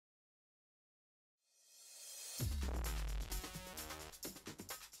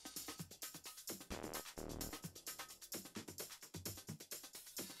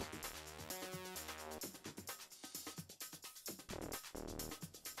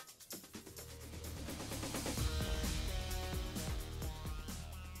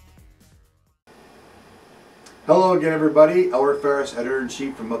Hello again everybody, Elmer Ferris,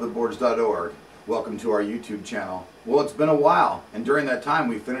 Editor-in-Chief from Motherboards.org. Welcome to our YouTube channel. Well, it's been a while, and during that time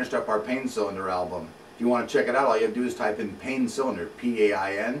we finished up our Pain Cylinder album. If you want to check it out, all you have to do is type in Pain Cylinder,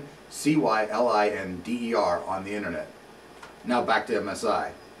 P-A-I-N-C-Y-L-I-N-D-E-R on the internet. Now back to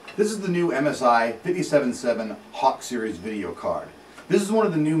MSi. This is the new MSi R5770 Hawk Series video card. This is one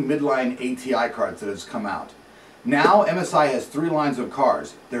of the new midline ATI cards that has come out. Now MSi has three lines of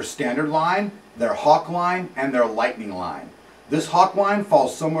cards: their standard line, their Hawk line, and their Lightning line. This Hawk line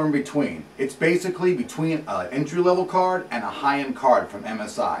falls somewhere in between. It's basically between an entry-level card and a high-end card from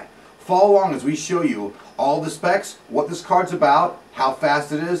MSi. Follow along as we show you all the specs, what this card's about, how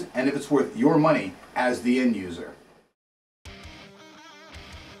fast it is, and if it's worth your money as the end user.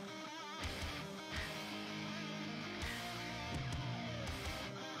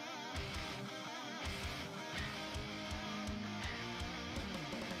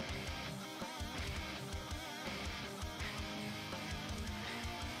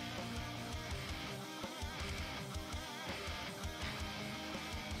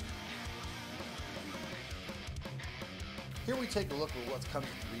 Here we take a look at what comes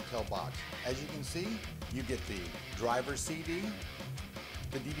with the retail box. As you can see, you get the driver CD,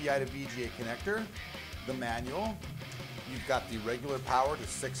 the DVI to VGA connector, the manual, you've got the regular power to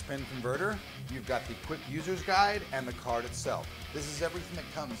 6-pin converter, you've got the quick user's guide, and the card itself. This is everything that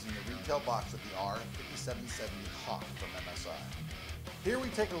comes in the retail box of the R5770 Hawk from MSi. Here we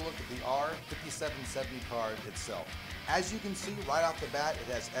take a look at the R5770 card itself. As you can see right off the bat, it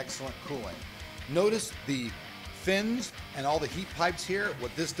has excellent cooling. Notice the fins and all the heat pipes here.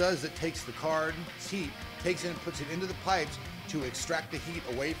 What this does, it takes the card's heat, takes it and puts it into the pipes to extract the heat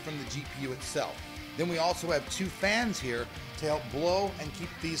away from the GPU itself. Then we also have two fans here to help blow and keep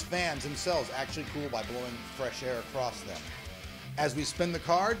these fans themselves actually cool by blowing fresh air across them. As we spin the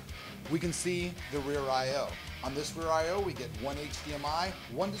card, we can see the rear I/O. On this rear I/O, we get one HDMI,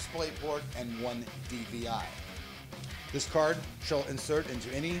 one DisplayPort, and one DVI. This card shall insert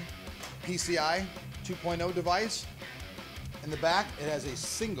into any PCI 2.0 device. In the back, it has a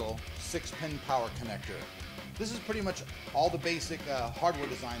single 6-pin power connector. This is pretty much all the basic hardware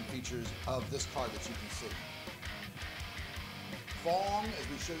design features of this card that you can see. Follow along as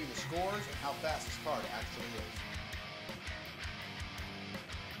we show you the scores and how fast this card actually is.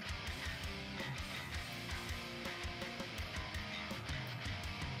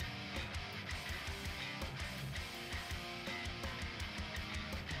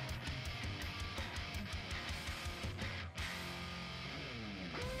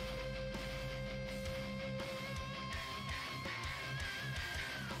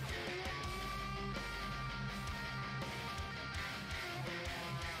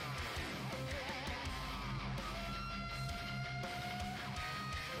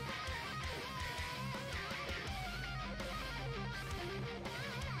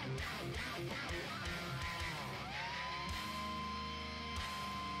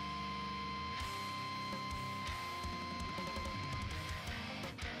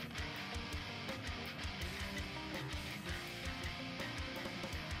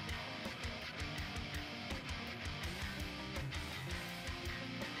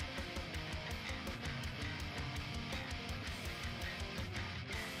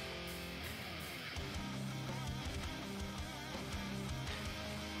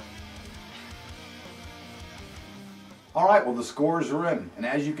 Alright, well the scores are in, and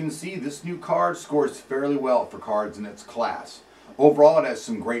as you can see, this new card scores fairly well for cards in its class. Overall, it has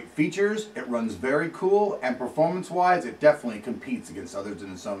some great features, it runs very cool, and performance-wise, it definitely competes against others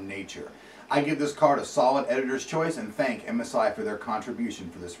in its own nature. I give this card a solid editor's choice and thank MSi for their contribution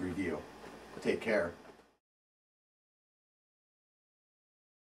for this review. Take care.